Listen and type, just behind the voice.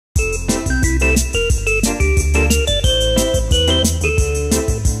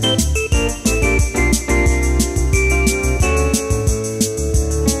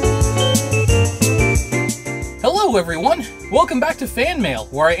Welcome back to Fan Mail,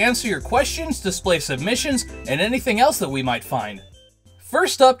 where I answer your questions, display submissions, and anything else that we might find.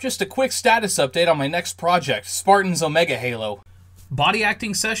 First up, just a quick status update on my next project, Spartan's Omega Halo. Body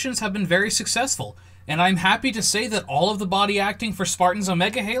acting sessions have been very successful, and I'm happy to say that all of the body acting for Spartan's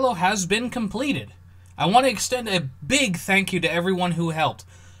Omega Halo has been completed. I want to extend a big thank you to everyone who helped.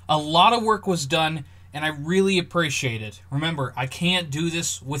 A lot of work was done, and I really appreciate it. Remember, I can't do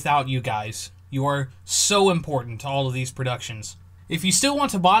this without you guys. You are so important to all of these productions. If you still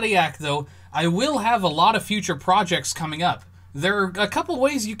want to body act, though, I will have a lot of future projects coming up. There are a couple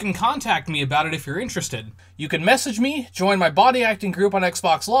ways you can contact me about it if you're interested. You can message me, join my body acting group on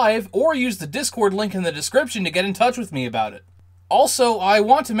Xbox Live, or use the Discord link in the description to get in touch with me about it. Also, I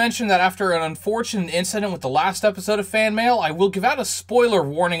want to mention that after an unfortunate incident with the last episode of Fan Mail, I will give out a spoiler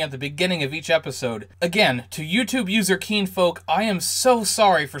warning at the beginning of each episode. Again, to YouTube user Keenfolk, I am so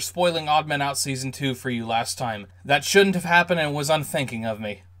sorry for spoiling Odd Men Out Season 2 for you last time. That shouldn't have happened and was unthinking of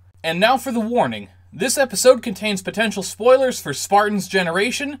me. And now for the warning. This episode contains potential spoilers for Spartan's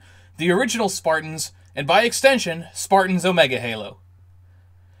Generation, the original Spartans, and by extension, Spartan's Omega Halo.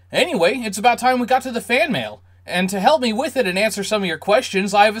 Anyway, it's about time we got to the Fan Mail. And to help me with it and answer some of your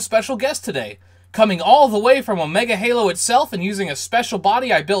questions, I have a special guest today. Coming all the way from Omega Halo itself and using a special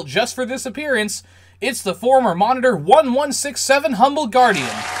body I built just for this appearance, it's the former Monitor 1167 Humble Guardian.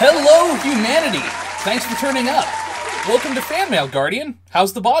 Hello, humanity! Thanks for turning up. Welcome to Fan Mail, Guardian.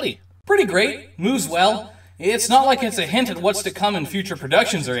 How's the body? Pretty great. Moves well. It's not like it's a hint at what's to come in future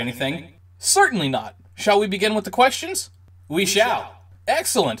productions or anything. Certainly not. Shall we begin with the questions? We shall.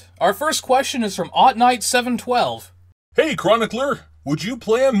 Excellent! Our first question is from OttKnight712. Hey, Chronicler! Would you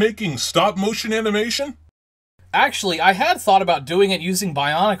plan making stop-motion animation? Actually, I had thought about doing it using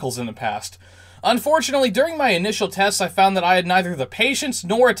Bionicles in the past. Unfortunately, during my initial tests, I found that I had neither the patience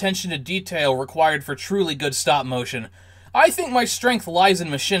nor attention to detail required for truly good stop-motion. I think my strength lies in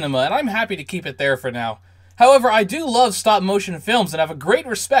machinima, and I'm happy to keep it there for now. However, I do love stop-motion films and have a great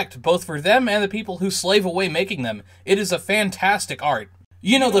respect both for them and the people who slave away making them. It is a fantastic art.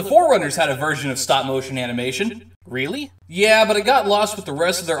 You know, the Forerunners had a version of stop-motion animation. Really? Yeah, but it got lost with the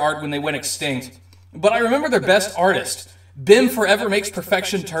rest of their art when they went extinct. But I remember their best artist, Bim Forever Makes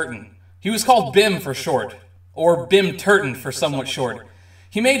Perfection Turton. He was called Bim for short, or Bim Turton for somewhat short.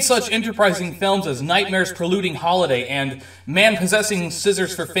 He made such enterprising films as Nightmare's Preluding Holiday and Man Possessing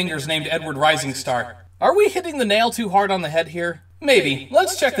Scissors for Fingers Named Edward Rising Star. Are we hitting the nail too hard on the head here? Maybe.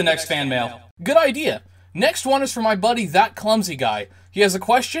 Let's check the next fan mail. Good idea. Next one is from my buddy That Clumsy Guy. He has a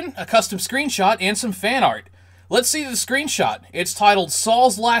question, a custom screenshot, and some fan art. Let's see the screenshot. It's titled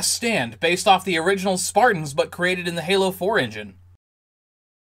Saul's Last Stand, based off the original Spartans but created in the Halo 4 engine.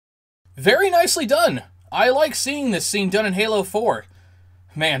 Very nicely done. I like seeing this scene done in Halo 4.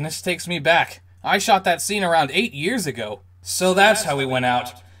 Man, this takes me back. I shot that scene around 8 years ago. So that's how we went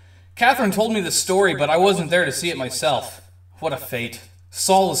out. Catherine told me the story, but I wasn't there to see it myself. What a fate.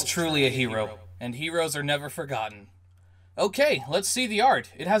 Saul is truly a hero, and heroes are never forgotten. Okay, let's see the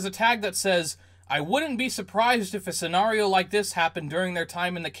art. It has a tag that says, I wouldn't be surprised if a scenario like this happened during their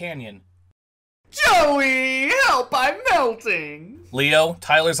time in the canyon. Joey, help, I'm melting! Leo,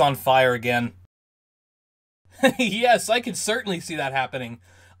 Tyler's on fire again. Yes, I could certainly see that happening.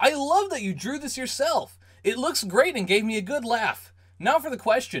 I love that you drew this yourself. It looks great and gave me a good laugh. Now for the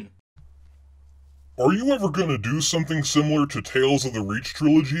question. Are you ever gonna do something similar to Tales of the Reach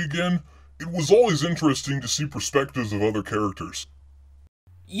trilogy again? It was always interesting to see perspectives of other characters.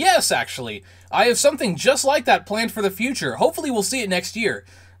 Yes, actually. I have something just like that planned for the future. Hopefully we'll see it next year.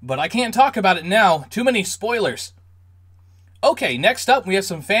 But I can't talk about it now. Too many spoilers. Okay, next up we have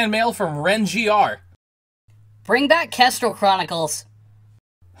some fan mail from RenGR. Bring back Kestrel Chronicles.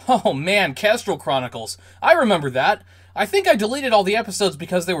 Oh man, Kestrel Chronicles. I remember that. I think I deleted all the episodes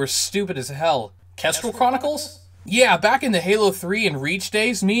because they were stupid as hell. Kestrel Chronicles? Yeah, back in the Halo 3 and Reach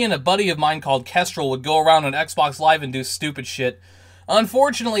days, me and a buddy of mine called Kestrel would go around on Xbox Live and do stupid shit.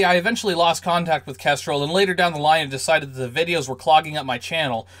 Unfortunately, I eventually lost contact with Kestrel, and later down the line I decided that the videos were clogging up my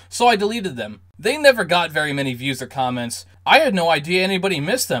channel, so I deleted them. They never got very many views or comments. I had no idea anybody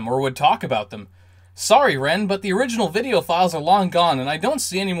missed them or would talk about them. Sorry, Ren, but the original video files are long gone, and I don't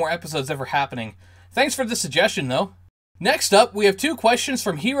see any more episodes ever happening. Thanks for the suggestion, though. Next up, we have 2 questions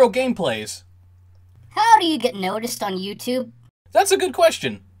from Hero Gameplays. How do you get noticed on YouTube? That's a good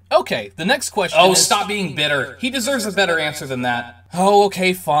question. Okay, the next question is... Oh, stop being bitter. He deserves a better answer than that. Oh,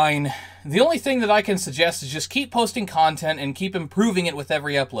 okay, fine. The only thing that I can suggest is just keep posting content and keep improving it with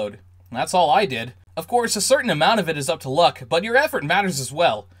every upload. That's all I did. Of course, a certain amount of it is up to luck, but your effort matters as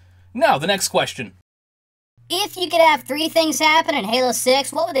well. Now, the next question. If you could have 3 things happen in Halo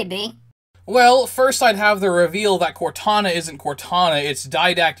 6, what would they be? Well, first I'd have the reveal that Cortana isn't Cortana, it's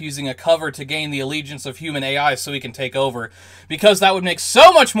Didact using a cover to gain the allegiance of human AI so he can take over, because that would make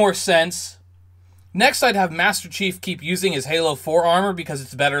so much more sense. Next, I'd have Master Chief keep using his Halo 4 armor because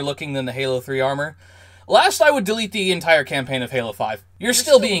it's better looking than the Halo 3 armor. Last, I would delete the entire campaign of Halo 5. You're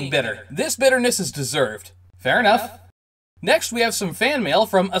still being bitter. This bitterness is deserved. Fair enough. Next, we have some fan mail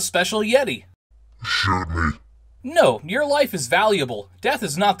from a special Yeti. Shoot me. No, your life is valuable. Death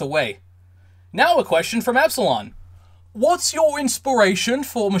is not the way. Now a question from Epsilon. What's your inspiration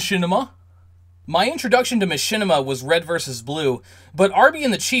for Machinima? My introduction to Machinima was Red vs. Blue, but Arby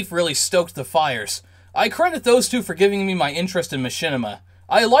and the Chief really stoked the fires. I credit those two for giving me my interest in Machinima.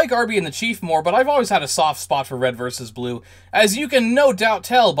 I like Arby and the Chief more, but I've always had a soft spot for Red vs. Blue, as you can no doubt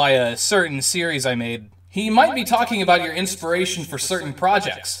tell by a certain series I made. He might be talking about your inspiration for certain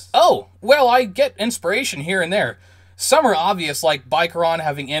projects. Oh, well, I get inspiration here and there. Some are obvious, like Bikeron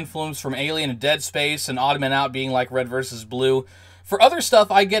having influence from Alien and Dead Space, and Odd Man Out being like Red vs. Blue. For other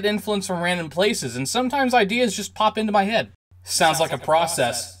stuff, I get influence from random places, and sometimes ideas just pop into my head. Sounds like a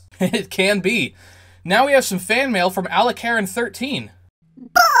process. It can be. Now we have some fan mail from Alakaren13.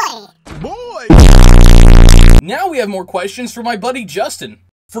 Boy! Now we have more questions for my buddy Justin.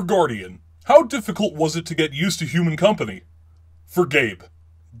 For Guardian, how difficult was it to get used to human company? For Gabe,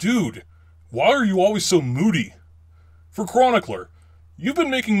 dude, why are you always so moody? For Chronicler, you've been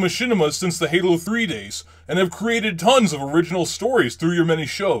making Machinima since the Halo 3 days, and have created tons of original stories through your many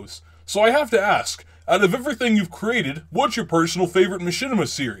shows. So I have to ask, out of everything you've created, what's your personal favorite Machinima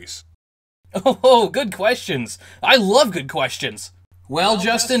series? Oh, good questions. I love good questions. Well,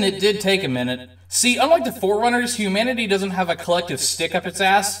 Justin, it did take a minute. See, unlike the Forerunners, humanity doesn't have a collective stick up its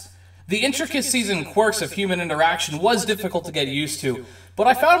ass. The intricacies and quirks of human interaction was difficult to get used to, but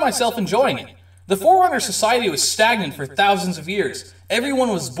I found myself enjoying it. The Forerunner society was stagnant for thousands of years. Everyone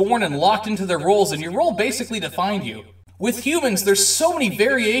was born and locked into their roles, and your role basically defined you. With humans, there's so many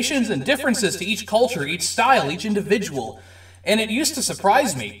variations and differences to each culture, each style, each individual. And it used to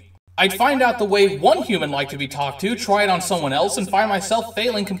surprise me. I'd find out the way one human liked to be talked to, try it on someone else, and find myself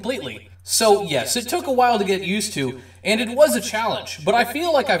failing completely. So yes, it took a while to get used to, and it was a challenge, but I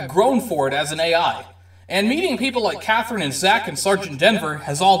feel like I've grown for it as an AI. And meeting people like Catherine and Zach and Sergeant Denver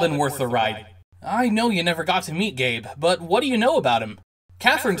has all been worth the ride. I know you never got to meet Gabe, but what do you know about him?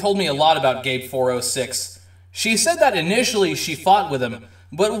 Catherine told me a lot about Gabe 406. She said that initially she fought with him,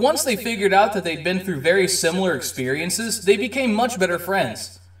 but once they figured out that they'd been through very similar experiences, they became much better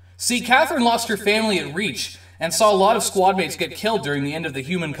friends. See, Catherine lost her family at Reach, and saw a lot of squad mates get killed during the end of the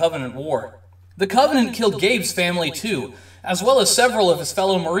Human Covenant War. The Covenant killed Gabe's family too, as well as several of his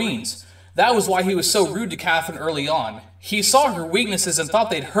fellow Marines. That was why he was so rude to Catherine early on. He saw her weaknesses and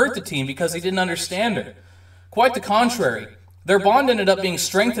thought they'd hurt the team because he didn't understand her. Quite the contrary. Their bond ended up being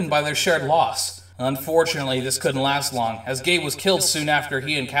strengthened by their shared loss. Unfortunately, this couldn't last long, as Gabe was killed soon after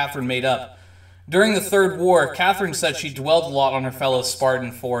he and Catherine made up. During the Third War, Catherine said she dwelled a lot on her fellow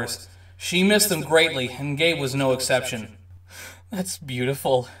Spartan force. She missed them greatly, and Gabe was no exception. That's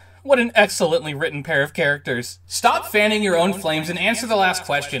beautiful. What an excellently written pair of characters. Stop fanning your own flames and answer the last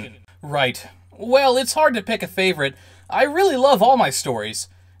question. Right. Well, it's hard to pick a favorite. I really love all my stories.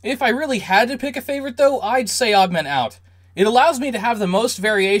 If I really had to pick a favorite, though, I'd say Odd Man Out. It allows me to have the most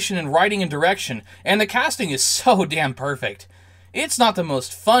variation in writing and direction, and the casting is so damn perfect. It's not the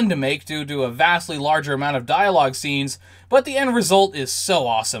most fun to make due to a vastly larger amount of dialogue scenes, but the end result is so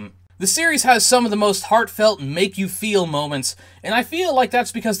awesome. The series has some of the most heartfelt and make-you-feel moments, and I feel like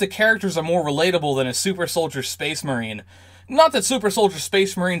that's because the characters are more relatable than a Super Soldier Space Marine. Not that Super Soldier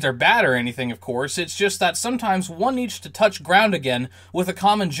Space Marines are bad or anything, of course, it's just that sometimes one needs to touch ground again with a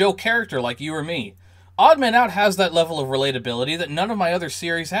common Joe character like you or me. Odd Man Out has that level of relatability that none of my other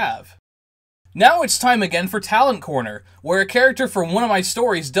series have. Now it's time again for Talent Corner, where a character from one of my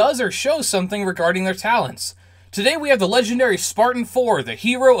stories does or shows something regarding their talents. Today we have the legendary Spartan 4, the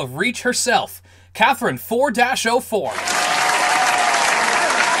hero of Reach herself, Catherine 4-04.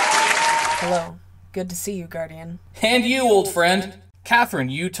 Hello. Good to see you, Guardian. And you, old friend. Catherine,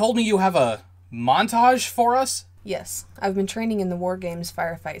 you told me you have a montage for us? Yes, I've been training in the War Games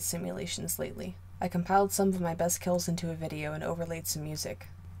firefight simulations lately. I compiled some of my best kills into a video and overlaid some music.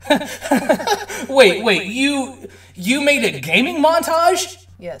 Wait, you made a gaming montage?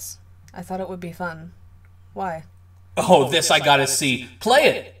 Yes, I thought it would be fun. Why? Oh, this I gotta see. Play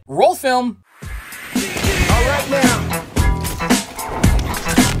it. Roll film. All right now.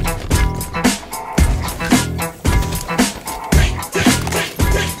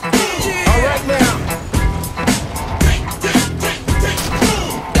 All right now.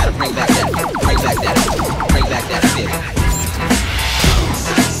 Gotta bring back that bit.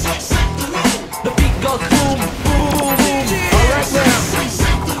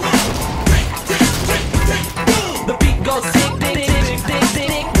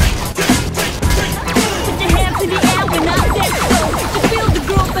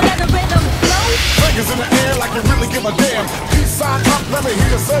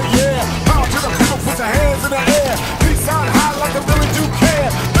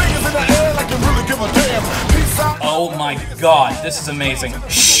 my god, this is amazing.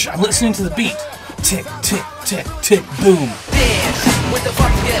 Shh, I'm listening to the beat. Tick, tick, tick, tick, boom. Dance with the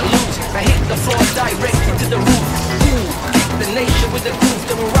fuck get loose. I hit the floor directly to the roof. Ooh, kick the nation with the groove.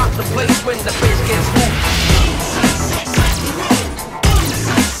 Then we rock the place when the bass gets moved.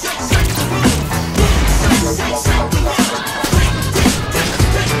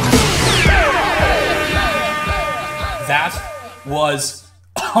 That was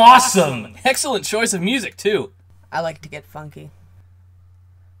awesome! Excellent choice of music, too. I like to get funky.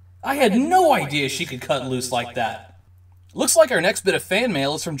 I had no idea she could cut loose like that. Looks like our next bit of fan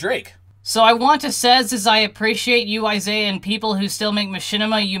mail is from Drake. So I want to says is I appreciate you, Isaiah, and people who still make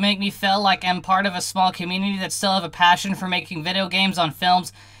machinima. You make me feel like I'm part of a small community that still have a passion for making video games on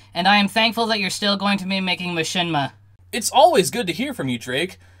films, and I am thankful that you're still going to be making machinima. It's always good to hear from you,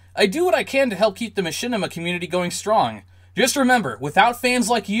 Drake. I do what I can to help keep the machinima community going strong. Just remember, without fans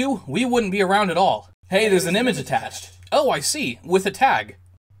like you, we wouldn't be around at all. Hey, there's an image attached. Oh, I see, with a tag.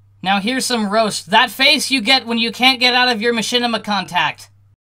 Now here's some roast. That face you get when you can't get out of your machinima contact.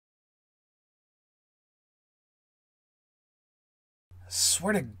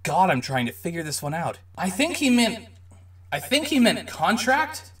 Swear to God, I'm trying to figure this one out. I think he meant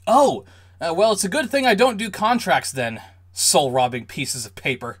contract? Oh, well, it's a good thing I don't do contracts then. Soul-robbing pieces of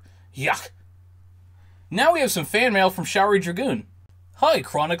paper. Yuck. Now we have some fan mail from Showery Dragoon. Hi,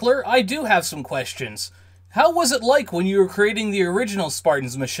 Chronicler. I do have some questions. How was it like when you were creating the original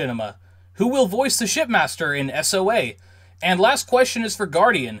Spartans Machinima? Who will voice the Shipmaster in SOA? And last question is for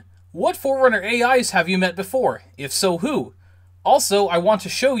Guardian. What Forerunner AIs have you met before? If so, who? Also, I want to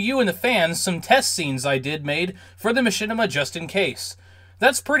show you and the fans some test scenes I made for the Machinima just in case.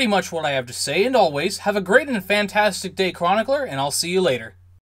 That's pretty much what I have to say, and always, have a great and fantastic day, Chronicler, and I'll see you later.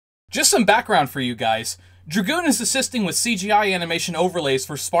 Just some background for you guys. Dragoon is assisting with CGI animation overlays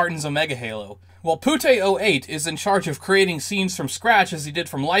for Spartans Omega Halo. While Pute08 is in charge of creating scenes from scratch as he did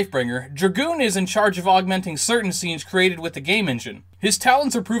from Lifebringer, Dragoon is in charge of augmenting certain scenes created with the game engine. His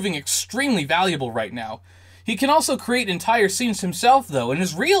talents are proving extremely valuable right now. He can also create entire scenes himself though, and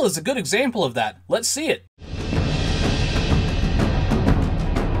his reel is a good example of that. Let's see it.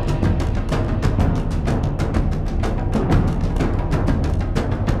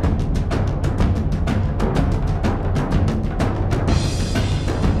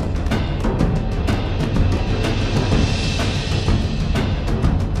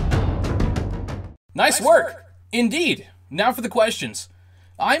 Nice work! Indeed. Now for the questions.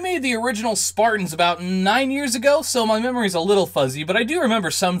 I made the original Spartans about 9 years ago, so my memory's a little fuzzy, but I do remember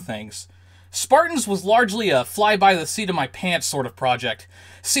some things. Spartans was largely a fly-by-the-seat-of-my-pants sort of project.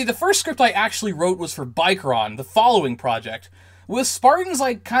 See, the first script I actually wrote was for Bikeron, the following project. With Spartans,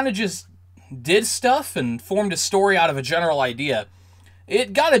 I kinda just did stuff and formed a story out of a general idea.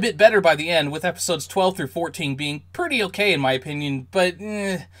 It got a bit better by the end, with episodes 12 through 14 being pretty okay in my opinion, but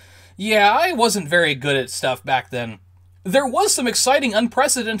yeah, I wasn't very good at stuff back then. There was some exciting,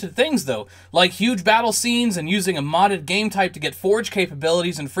 unprecedented things, though, like huge battle scenes and using a modded game type to get Forge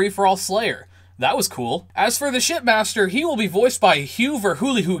capabilities in Free-for-All Slayer. That was cool. As for the Shipmaster, he will be voiced by Hugh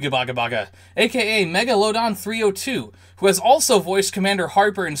Verhoolihoogabagabaga, aka Megalodon 302, who has also voiced Commander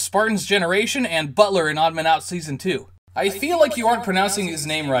Harper in Spartans Generation and Butler in Odd Man Out Season 2. I feel like you aren't pronouncing his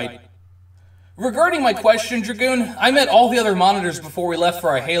name right. Regarding my question, Dragoon, I met all the other monitors before we left for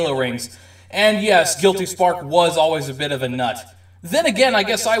our Halo rings. And yes, Guilty Spark was always a bit of a nut. Then again, I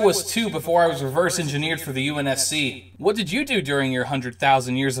guess I was too before I was reverse engineered for the UNSC. What did you do during your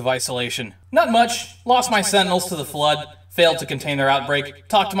 100,000 years of isolation? Not much. Lost my Sentinels to the Flood. Failed to contain their outbreak.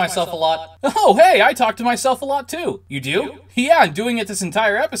 Talked to myself a lot. Oh, hey, I talk to myself a lot too. You do? Yeah, I'm doing it this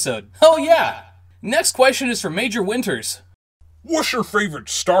entire episode. Oh yeah. Next question is from Major Winters. What's your favorite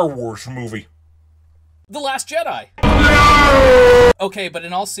Star Wars movie? The Last Jedi. Okay, but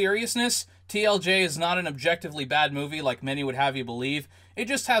in all seriousness, TLJ is not an objectively bad movie like many would have you believe. It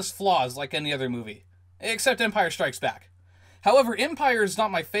just has flaws like any other movie. Except Empire Strikes Back. However, Empire is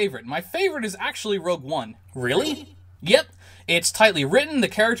not my favorite. My favorite is actually Rogue One. Really? Yep. It's tightly written, the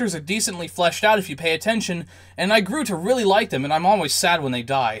characters are decently fleshed out if you pay attention, and I grew to really like them, and I'm always sad when they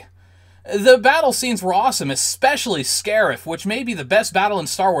die. The battle scenes were awesome, especially Scarif, which may be the best battle in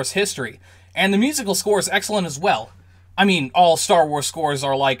Star Wars history. And the musical score is excellent as well. I mean, all Star Wars scores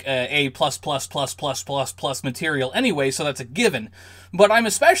are like A++++++ material anyway, so that's a given. But I'm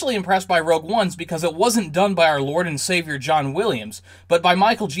especially impressed by Rogue One's because it wasn't done by our Lord and Savior John Williams, but by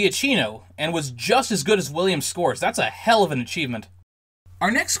Michael Giacchino, and was just as good as Williams' scores. That's a hell of an achievement.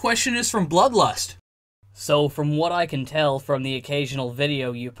 Our next question is from Bloodlust. So from what I can tell from the occasional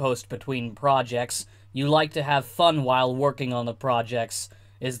video you post between projects, you like to have fun while working on the projects.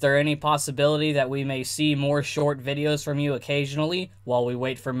 Is there any possibility that we may see more short videos from you occasionally while we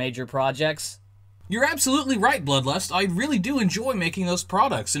wait for major projects? You're absolutely right, Bloodlust. I really do enjoy making those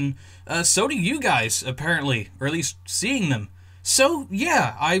products, and so do you guys, apparently, or at least seeing them. So,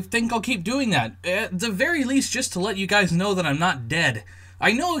 yeah, I think I'll keep doing that. At the very least, just to let you guys know that I'm not dead.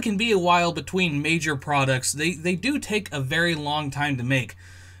 I know it can be a while between major products. They do take a very long time to make.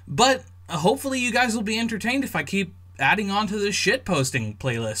 But hopefully you guys will be entertained if I keep adding on to this shitposting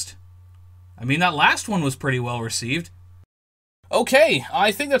playlist. I mean, that last one was pretty well received. Okay,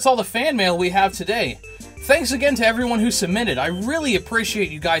 I think that's all the fan mail we have today. Thanks again to everyone who submitted. I really appreciate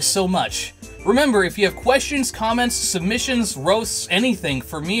you guys so much. Remember, if you have questions, comments, submissions, roasts, anything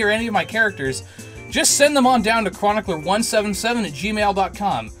for me or any of my characters, just send them on down to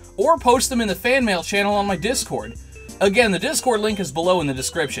chronicler177@gmail.com or post them in the fan mail channel on my Discord. Again, the Discord link is below in the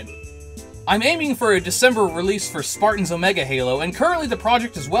description. I'm aiming for a December release for Spartan's Omega Halo, and currently the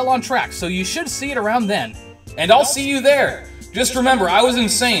project is well on track, so you should see it around then. And I'll see you there! Just remember, I was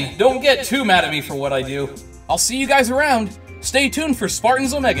insane. Don't get too mad at me for what I do. I'll see you guys around. Stay tuned for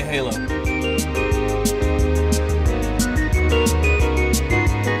Spartan's Omega Halo.